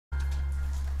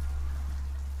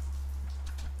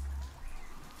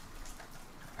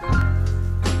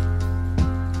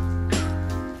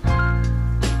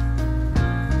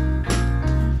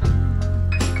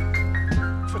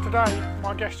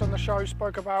my guest on the show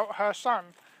spoke about her son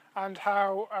and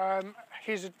how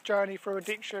his journey through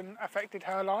addiction affected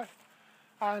her life.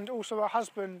 And also her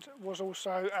husband was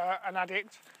also an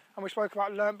addict, and we spoke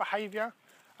about learnt behaviour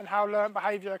and how learnt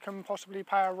behaviour can possibly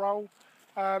play a role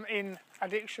in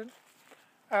addiction.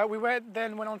 We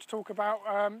then went on to talk about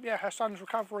her son's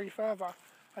recovery further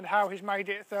and how he's made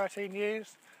it 13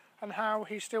 years and how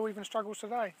he still even struggles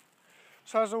today.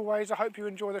 So as always, I hope you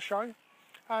enjoy the show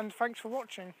and thanks for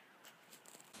watching.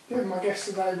 Yeah, my guest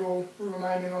today will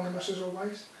remain anonymous as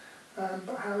always,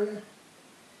 but how are you?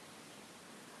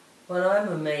 Well, I'm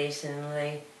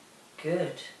amazingly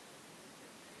good.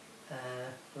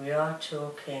 We are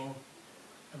talking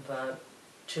about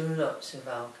two lots of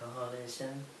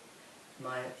alcoholism.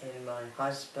 In my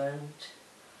husband,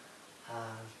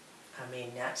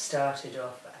 that started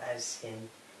off as him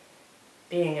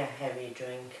being a heavy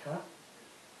drinker,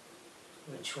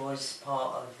 which was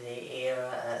part of the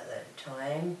era at that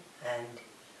time, and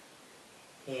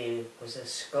he was a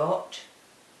Scot,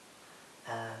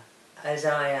 as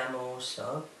I am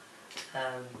also,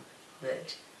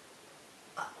 but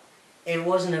it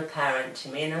wasn't apparent to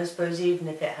me, and I suppose even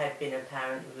if it had been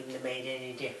apparent it wouldn't have made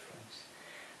any difference.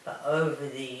 But over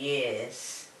the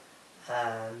years,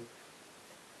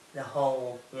 the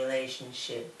whole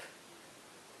relationship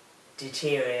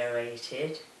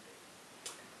deteriorated,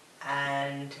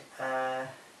 and the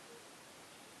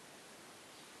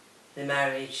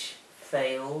marriage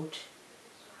failed.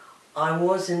 I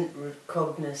wasn't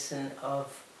cognizant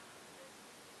of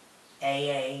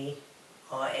AA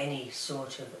or any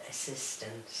sort of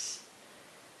assistance,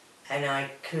 and I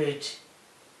could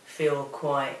feel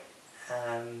quite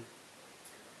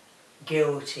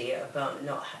guilty about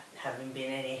not having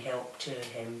been any help to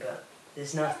him, but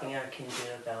there's nothing I can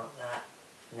do about that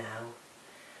now.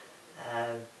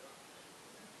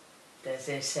 As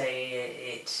they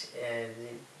say,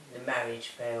 the marriage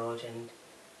failed and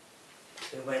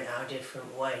we went our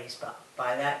different ways, but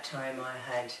by that time I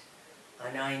had a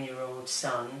 9-year-old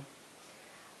son,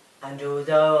 and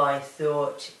although I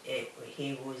thought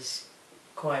he was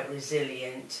quite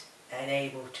resilient and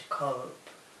able to cope,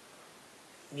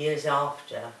 years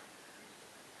after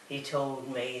he told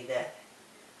me that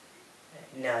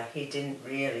no, he didn't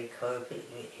really cope,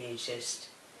 he just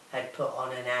had put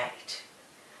on an act.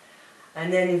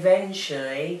 And then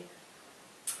eventually,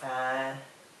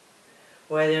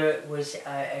 whether it was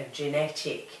a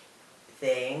genetic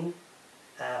thing,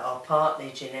 or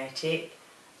partly genetic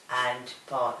and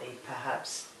partly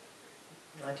perhaps,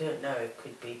 I don't know, it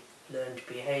could be learned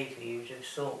behaviour, you'd have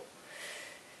thought.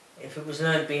 If it was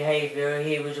learned behaviour,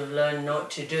 he would have learned not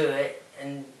to do it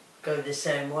and go the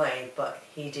same way, but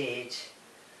he did.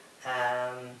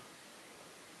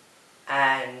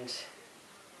 And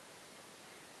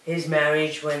his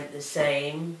marriage went the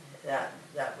same. That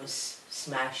was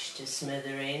smashed to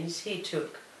smithereens. He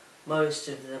took most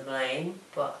of the blame,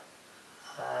 but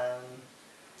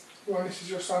Well, this is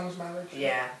your son's marriage?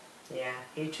 Yeah,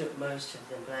 he took most of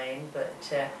the blame, but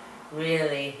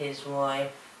really his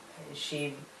wife,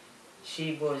 she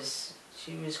was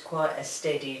quite a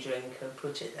steady drinker,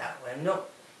 put it that way.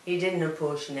 He didn't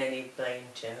apportion any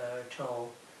blame to her at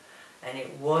all. And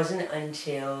it wasn't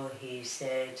until he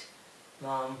said,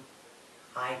 "Mum,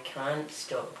 I can't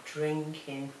stop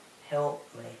drinking, help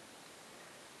me."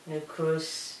 And of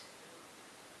course,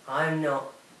 I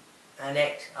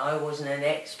wasn't an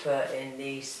expert in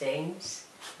these things,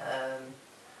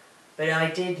 but I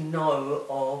did know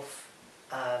of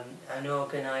an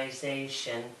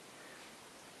organisation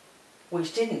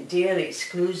which didn't deal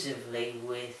exclusively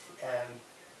with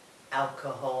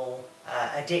alcohol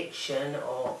addiction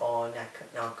or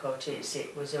narcotics.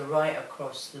 It was a right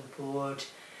across the board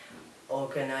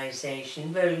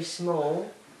organisation, very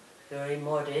small, very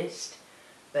modest,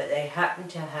 but they happened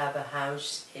to have a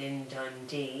house in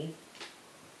Dundee,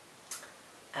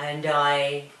 and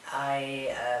I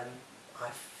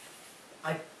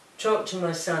talked to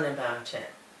my son about it,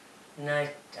 and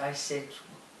I said,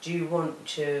 do you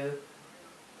want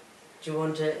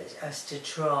us to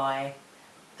try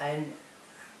and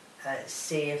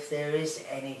see if there is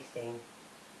anything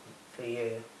for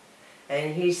you?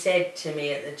 And he said to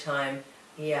me at the time,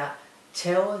 yeah,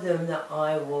 tell them that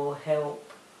I will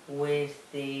help with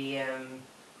the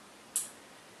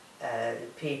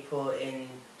people in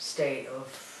state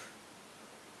of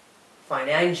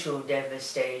financial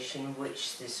devastation,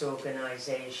 which this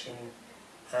organisation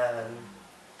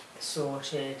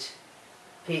sorted,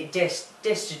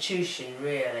 destitution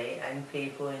really, and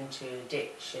people into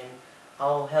addiction.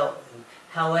 I'll help them.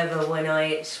 However, when I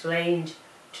explained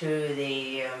to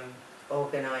the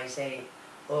organisation,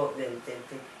 or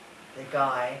the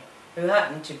guy, who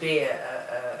happened to be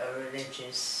a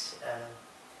religious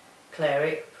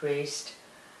cleric, priest,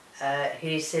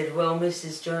 he said, well,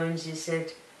 Mrs. Jones, he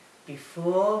said,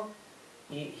 before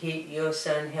your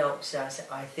son helps us,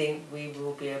 I think we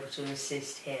will be able to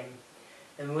assist him.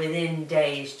 And within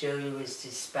days, Joey was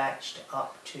dispatched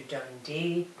up to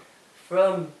Dundee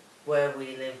from where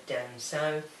we lived down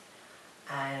south,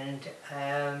 and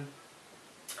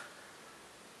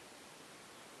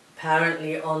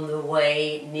apparently on the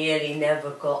way nearly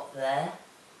never got there.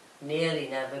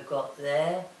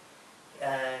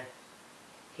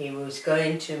 He was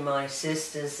going to my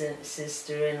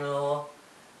sister-in-law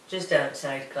just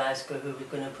outside Glasgow, who was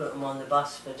going to put him on the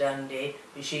bus for Dundee,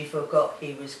 but she forgot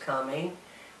he was coming.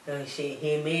 So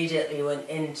he immediately went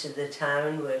into the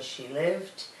town where she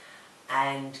lived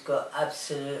and got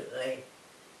absolutely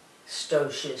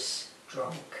stocious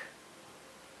drunk.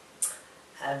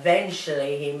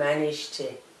 Eventually he managed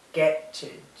to get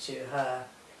to her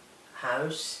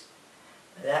house.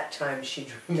 At that time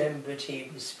she'd remembered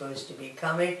he was supposed to be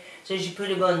coming, so she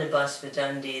put him on the bus for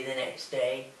Dundee the next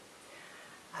day.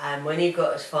 And when he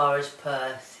got as far as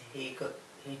Perth, he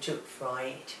took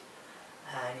fright,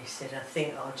 and he said, I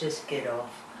think I'll just get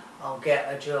off. I'll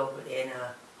get a job in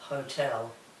a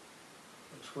hotel,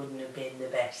 which wouldn't have been the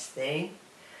best thing.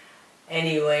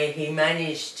 Anyway, he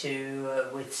managed to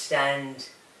withstand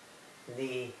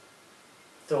the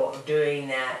thought of doing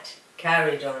that,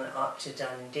 carried on up to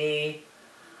Dundee.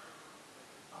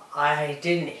 I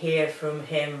didn't hear from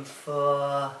him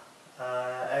for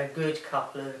a good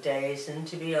couple of days, and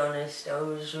to be honest, I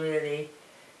was really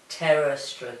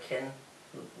terror-stricken,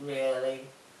 really,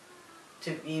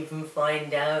 to even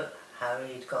find out how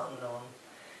he'd gotten on.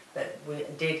 But we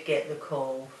did get the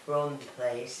call from the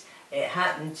place. It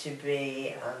happened to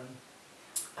be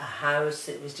a house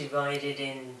that was divided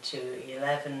into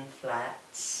 11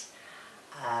 flats,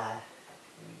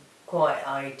 quite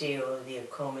ideal, the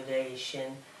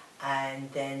accommodation, and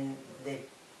then the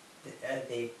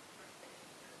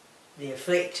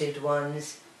afflicted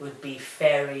ones would be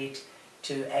ferried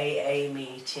to AA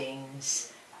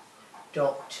meetings,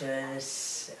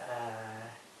 doctors,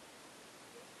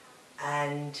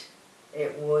 and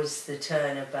it was the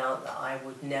turnabout that I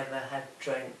would never have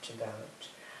dreamt about.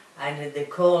 And the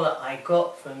call that I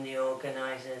got from the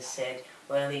organiser said,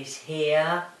 well, he's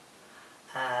here.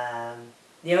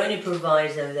 The only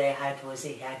proviso they had was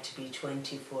he had to be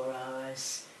 24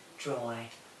 hours dry.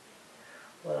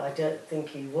 Well, I don't think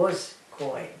he was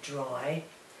quite dry,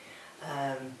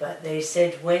 but they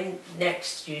said when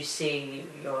next you see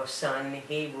your son,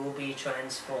 he will be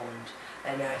transformed.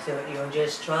 And I thought, you're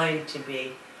just trying to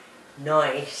be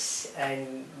nice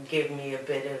and give me a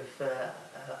bit of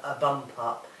a bump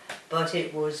up, but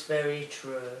it was very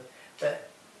true. But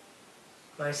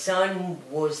my son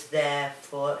was there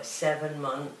for 7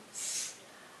 months,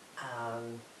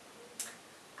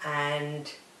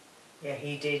 and yeah,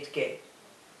 he did get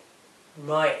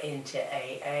right into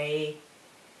AA.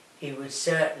 He would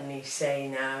certainly say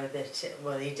now that,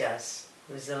 well, he does,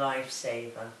 was a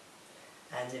lifesaver.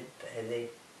 And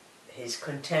his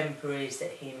contemporaries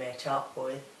that he met up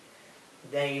with,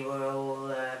 they were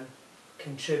all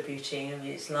contributing. I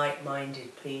mean, it's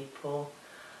like-minded people.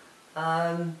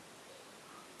 And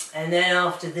then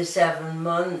after the 7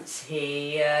 months,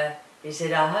 he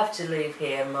said, I have to leave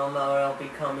here, Mum, or I'll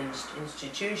become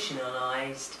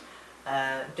institutionalised.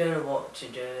 Don't know what to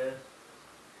do.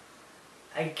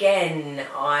 Again,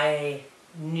 I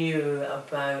knew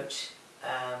about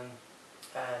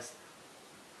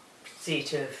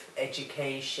seat of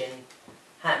education,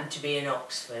 happened to be in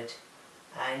Oxford,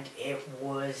 and it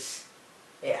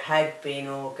had been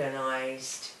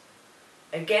organised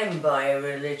again by a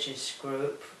religious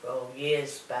group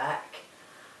years back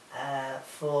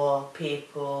for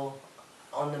people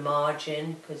on the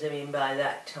margin, because I mean by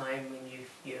that time when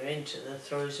you're into the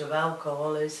throes of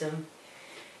alcoholism,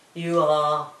 you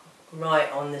are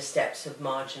right on the steps of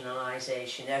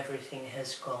marginalisation. Everything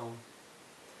has gone.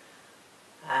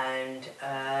 And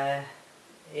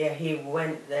yeah, he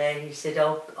went there. He said,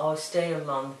 I'll stay a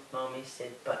month, Mum, he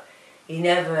said, but he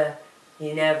never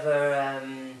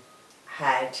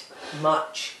had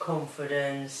much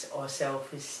confidence or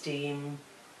self-esteem,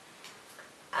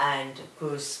 and of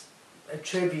course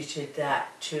attributed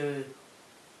that to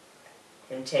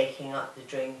him taking up the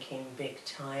drinking big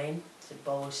time to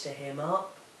bolster him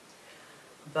up.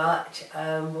 But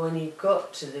when he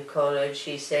got to the college,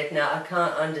 he said, now I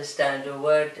can't understand a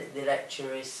word that the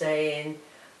lecturer is saying,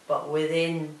 but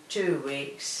within 2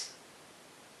 weeks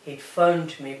he'd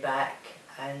phoned me back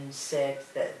and said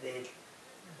that the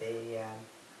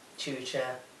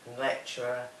tutor and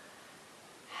lecturer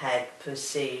had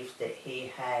perceived that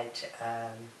he had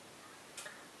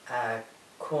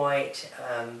quite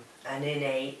an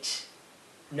innate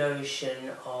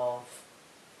notion of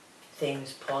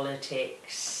things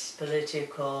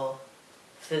political,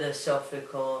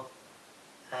 philosophical,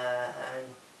 and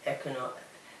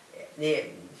the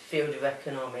field of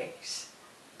economics,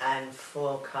 and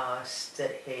forecast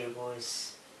that he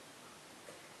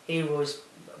was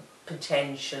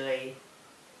potentially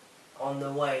on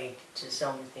the way to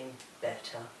something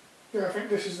better. Yeah, I think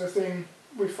this is the thing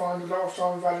we find a lot of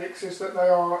time with addicts, is that they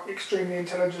are extremely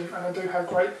intelligent and they do have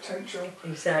great potential.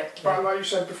 Exactly. But like you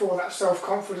said before, that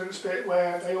self-confidence bit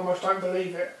where they almost don't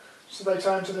believe it, so they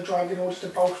turn to the drug in order to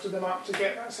bolster them up to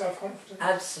get that self-confidence.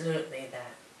 Absolutely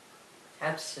that.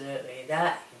 Absolutely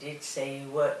that. He did say he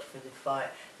worked for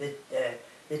the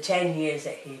 10 years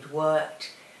that he'd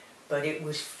worked, but it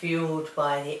was fueled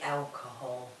by the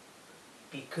alcohol,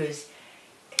 because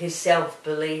his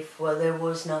self-belief, well, there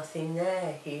was nothing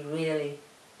there. He really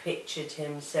pictured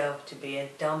himself to be a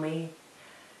dummy,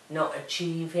 not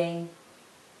achieving.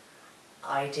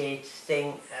 I did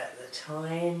think at the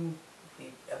time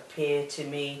he appeared to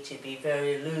me to be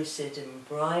very lucid and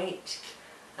bright.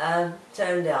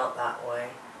 Turned out that way.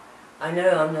 I know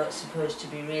I'm not supposed to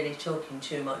be really talking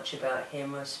too much about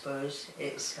him, I suppose.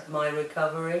 It's my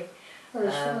recovery.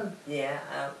 Fine. Yeah,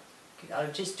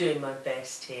 I'm just doing my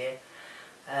best here.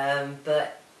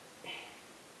 But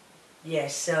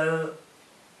yes, so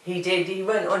he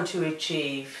went on to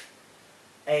achieve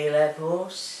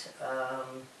A-levels,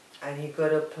 and he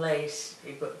got a place,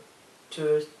 he got 2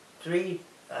 or 3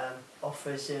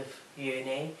 offers of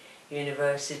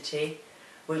university,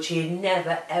 which he had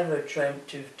never ever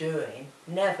dreamt of doing,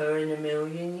 never in a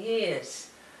million years.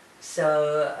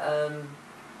 So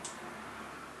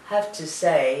have to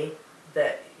say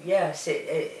that yes,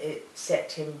 it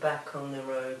set him back on the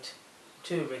road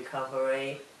to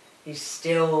recovery. He's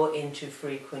still into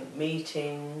frequent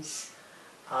meetings.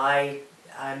 I'm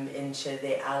into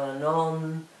the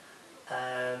Al-Anon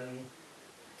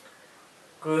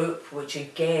group, which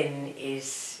again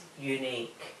is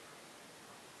unique.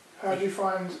 How do you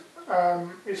find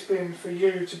it's been for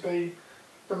you to be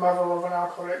the mother of an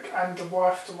alcoholic and the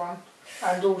wife to one,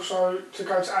 and also to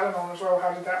go to Al-Anon as well?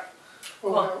 How did that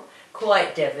all help?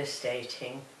 Quite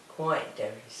devastating,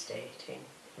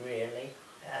 really.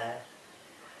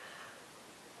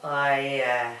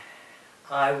 I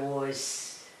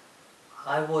was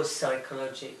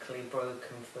psychologically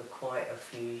broken for quite a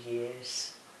few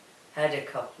years. Had a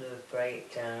couple of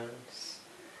breakdowns.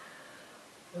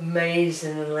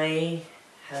 Amazingly,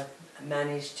 have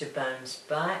managed to bounce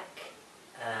back.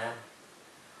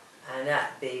 And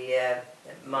at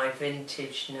my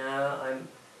vintage now, I'm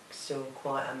still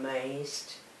quite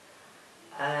amazed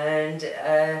and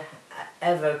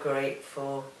ever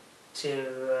grateful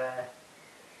to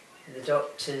the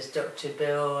doctors, Dr.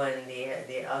 Bill and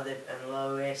the other, and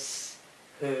Lois,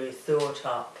 who thought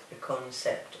up the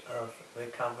concept of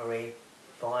recovery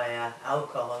via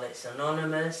Alcoholics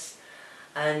Anonymous,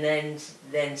 and then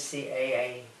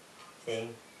CAA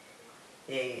thing,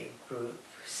 the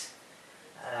groups,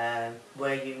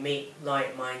 where you meet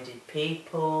like-minded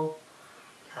people,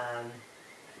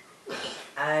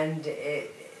 and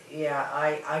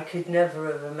I could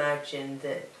never have imagined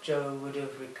that Joe would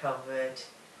have recovered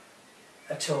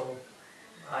at all.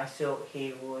 I thought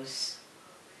he was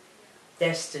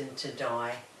destined to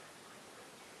die.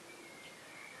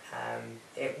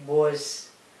 It was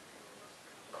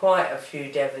quite a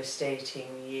few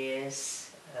devastating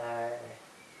years.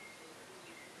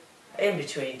 In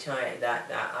between time that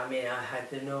I mean, I had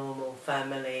the normal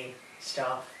family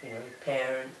stuff, you know,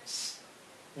 parents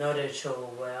not at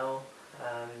all well,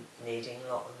 needing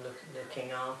a lot of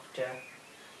looking after,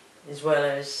 as well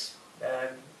as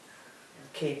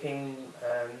keeping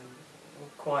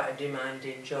quite a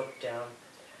demanding job down.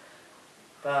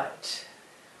 But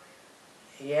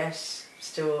yes,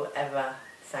 still ever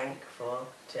thankful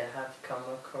to have come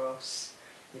across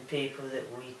the people that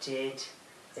we did,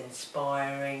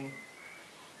 inspiring,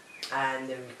 and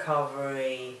the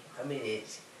recovery. I mean,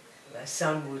 my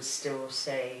son would still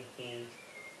say he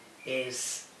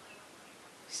is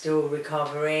still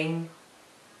recovering,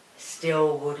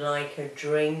 still would like a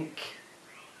drink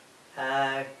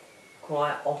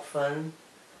quite often,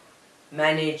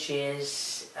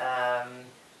 manages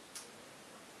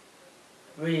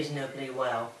reasonably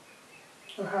well.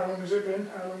 And how long has it been?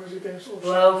 How long has it been sort of?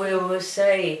 Well, we will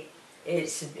say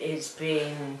it's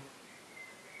been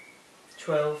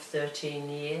 12, 13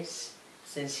 years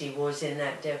since he was in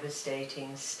that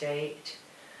devastating state.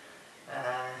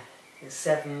 The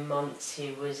 7 months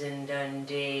he was in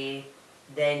Dundee,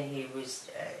 then he was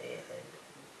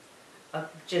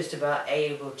just about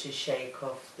able to shake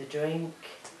off the drink.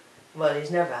 Well,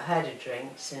 he's never had a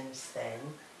drink since then.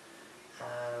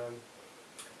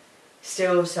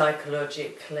 Still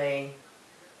psychologically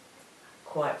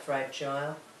quite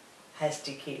fragile, has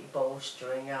to keep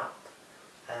bolstering up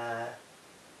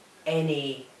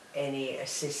any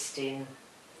assisting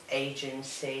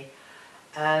agency.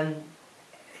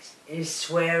 Is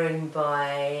swearing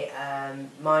by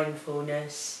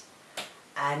mindfulness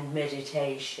and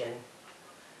meditation.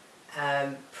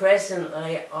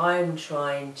 Presently I'm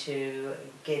trying to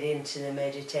get into the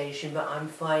meditation, but I'm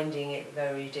finding it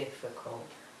very difficult.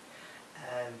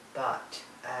 But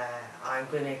I'm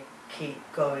going to keep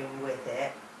going with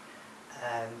it.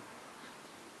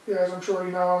 Yeah, as I'm sure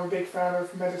you know, I'm a big fan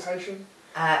of meditation.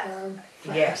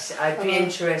 Yes, I'd be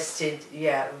interested,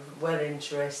 well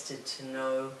interested to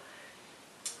know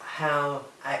how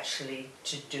actually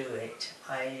to do it.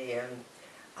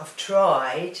 I've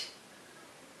tried,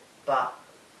 but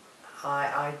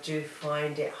I do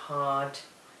find it hard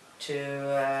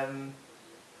to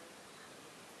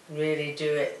really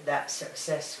do it that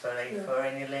successfully for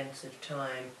any length of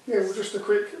time. Yeah, well, just a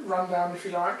quick rundown if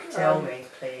you like. Tell me,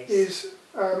 please.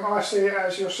 I see it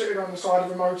as you're sitting on the side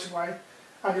of a motorway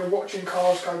and you're watching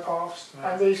cars go past,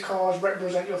 and these cars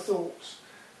represent your thoughts,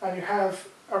 and you have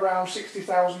around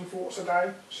 60,000 thoughts a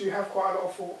day, so you have quite a lot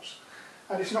of thoughts.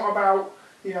 And it's not about,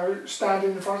 you know,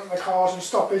 standing in front of the cars and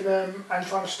stopping them and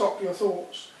trying to stop your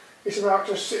thoughts. It's about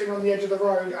just sitting on the edge of the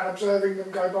road and observing them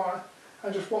go by,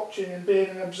 and just watching and being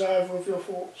an observer of your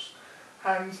thoughts.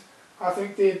 And I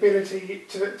think the ability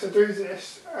to do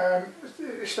this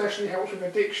especially helps with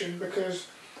addiction, because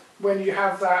when you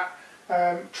have that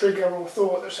trigger or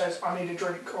thought that says, I need a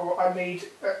drink, or I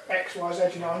need X, Y,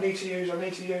 Z, you know, I need to use,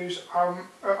 I'm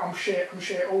shit,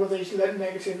 all of these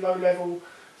negative, low-level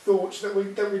thoughts that we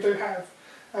do have,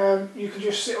 you can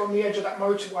just sit on the edge of that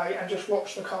motorway and just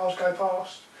watch the cars go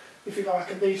past, if you like,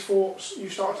 and these thoughts, you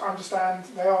start to understand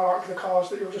they are like the cars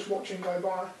that you're just watching go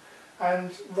by.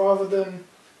 And rather than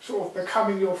sort of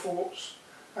becoming your thoughts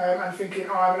and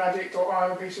thinking, I'm an addict or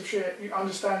I'm a piece of shit, you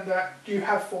understand that you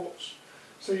have thoughts.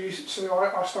 So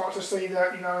I start to see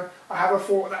that, you know, I have a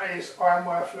thought that is, I am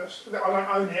worthless, that I don't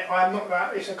own it, I am not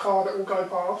that, it's a car that will go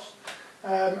past,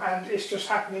 and it's just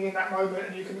happening in that moment,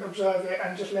 and you can observe it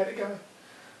and just let it go.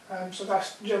 So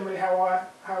that's generally how I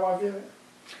view it.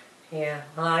 Yeah,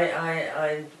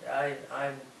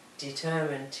 I'm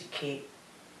determined to keep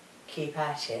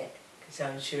at it, because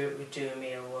I'm sure it would do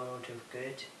me a world of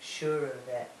good, sure of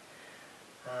it.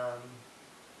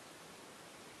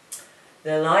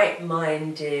 The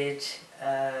like-minded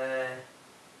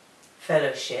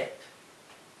fellowship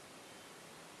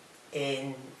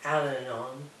in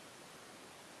Al-Anon,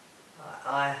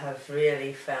 I have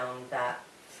really found that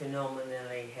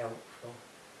phenomenally helpful,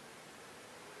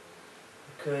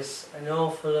 because an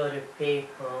awful lot of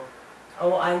people...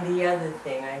 Oh, and the other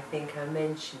thing I think I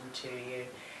mentioned to you,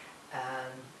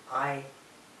 I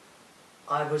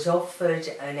was offered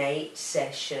an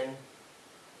 8-session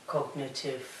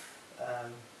cognitive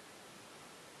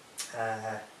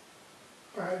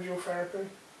behavioural therapy.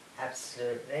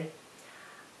 Absolutely.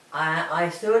 I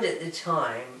thought at the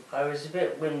time, I was a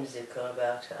bit whimsical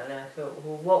about it, and I thought,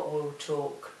 well, what will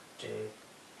talk do?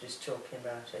 Just talking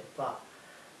about it. But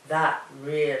that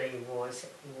really was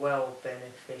well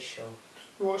beneficial.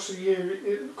 So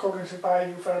cognitive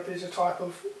behavioural therapy is a type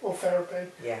of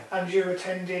therapy, and you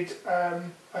attended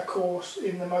a course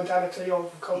in the modality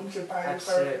of cognitive behavioural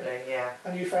therapy. Absolutely, yeah.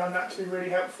 And you found that to be really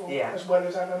helpful, as well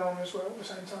as Al-Anon as well at the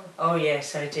same time. Oh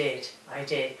yes, I did.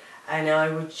 And I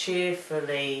would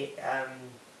cheerfully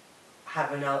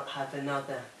have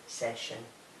another session.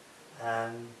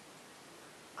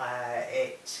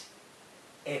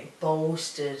 It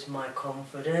bolstered my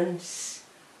confidence.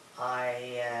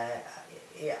 I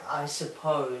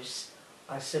suppose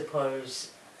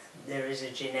there is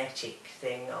a genetic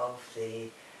thing of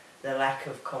the lack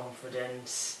of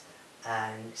confidence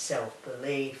and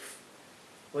self-belief,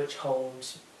 which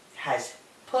has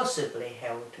possibly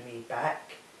held me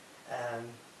back.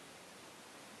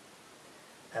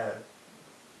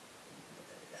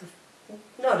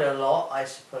 Not a lot, I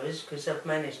suppose, because I've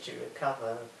managed to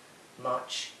recover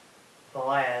much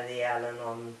via the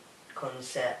Al-Anon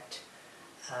concept.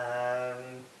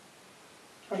 And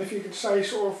if you could say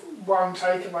sort of one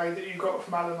takeaway that you got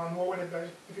from Al-Anon, what would it be?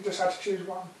 If you just had to choose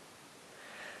one?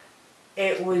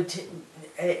 It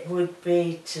would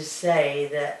be to say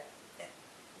that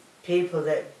people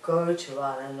that go to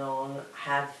Al-Anon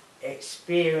have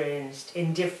experienced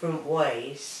in different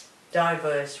ways,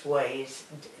 diverse ways,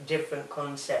 different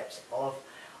concepts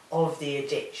of the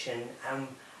addiction and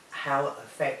how it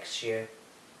affects you.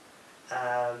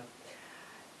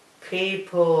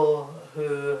 People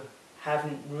who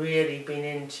haven't really been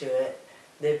into it,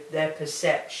 their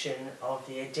perception of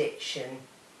the addiction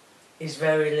is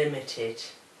very limited.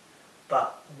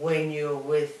 But when you're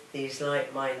with these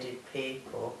like-minded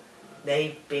people,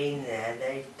 they've been there,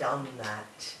 they've done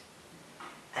that,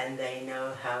 and they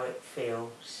know how it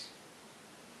feels.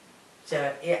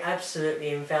 So it's absolutely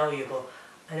invaluable.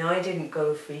 And I didn't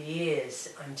go for years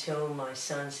until my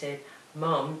son said,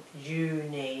 "Mum, you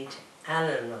need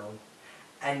Al-Anon."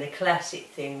 And the classic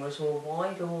thing was, well,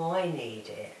 why do I need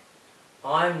it?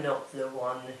 I'm not the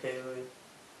one who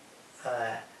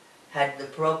had the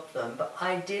problem, but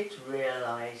I did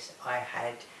realise I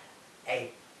had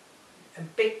a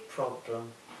big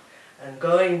problem. And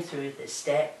going through the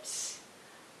steps,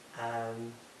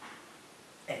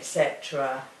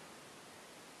 etc.,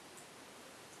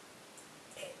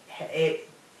 it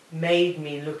made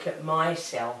me look at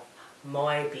myself,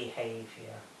 my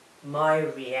behaviour, my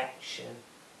reaction,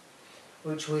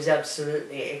 which was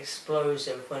absolutely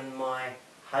explosive when my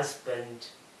husband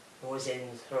was in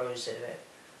the throes of it.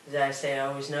 As I say,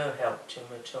 I was no help to him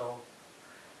at all.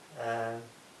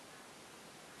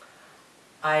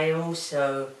 I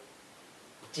also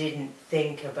didn't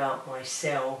think about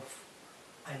myself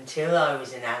until I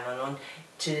was in Al-Anon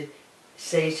to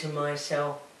say to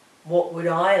myself, what would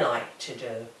I like to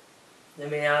do? I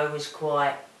mean,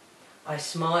 I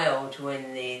smiled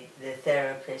when the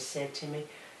therapist said to me,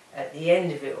 at the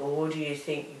end of it all, what do you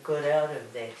think you got out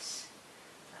of this?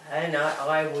 And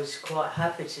I was quite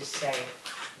happy to say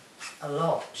a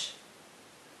lot.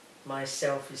 My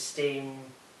self-esteem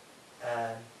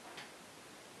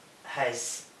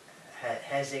has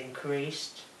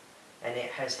increased, and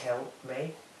it has helped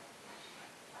me.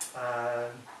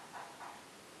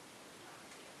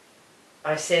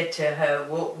 I said to her,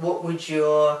 what's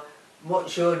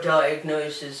your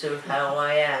diagnosis of how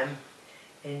I am?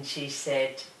 And she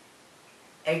said,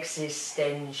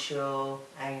 existential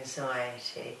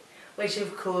anxiety, which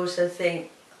of course I think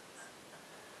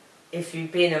if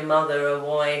you've been a mother, a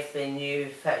wife, and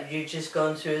you've just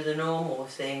gone through the normal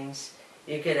things,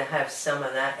 you're going to have some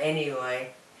of that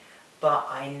anyway. But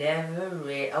I never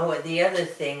really... Oh, the other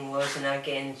thing was, and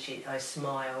again I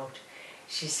smiled,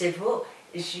 she said,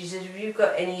 she said, have you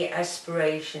got any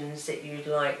aspirations that you'd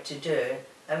like to do?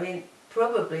 I mean,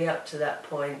 probably up to that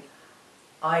point,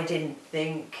 I didn't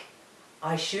think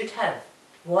I should have.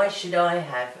 Why should I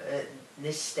have, at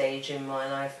this stage in my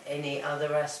life, any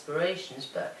other aspirations?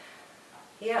 But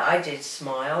yeah, I did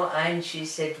smile. And she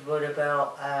said, what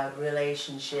about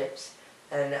relationships?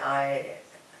 And I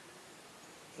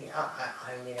mean,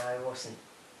 I wasn't...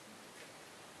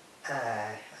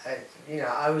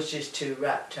 I was just too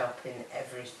wrapped up in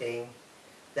everything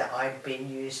that I'd been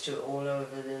used to all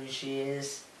over those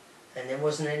years, and there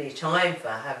wasn't any time for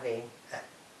having,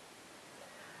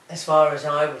 as far as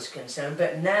I was concerned.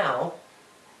 But now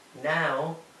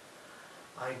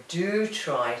I do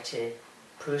try to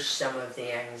push some of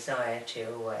the anxiety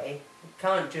away.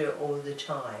 Can't do it all the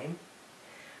time,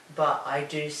 but I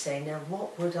do say, now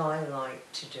what would I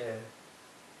like to do?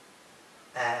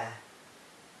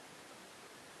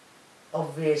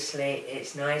 Obviously,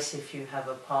 it's nice if you have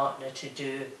a partner to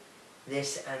do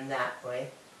this and that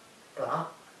with,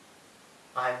 but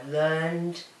I've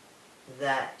learned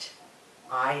that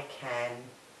I can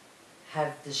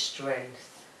have the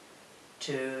strength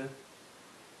to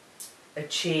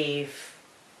achieve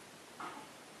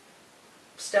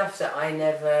stuff that I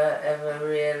never ever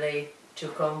really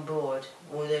took on board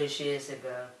all those years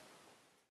ago.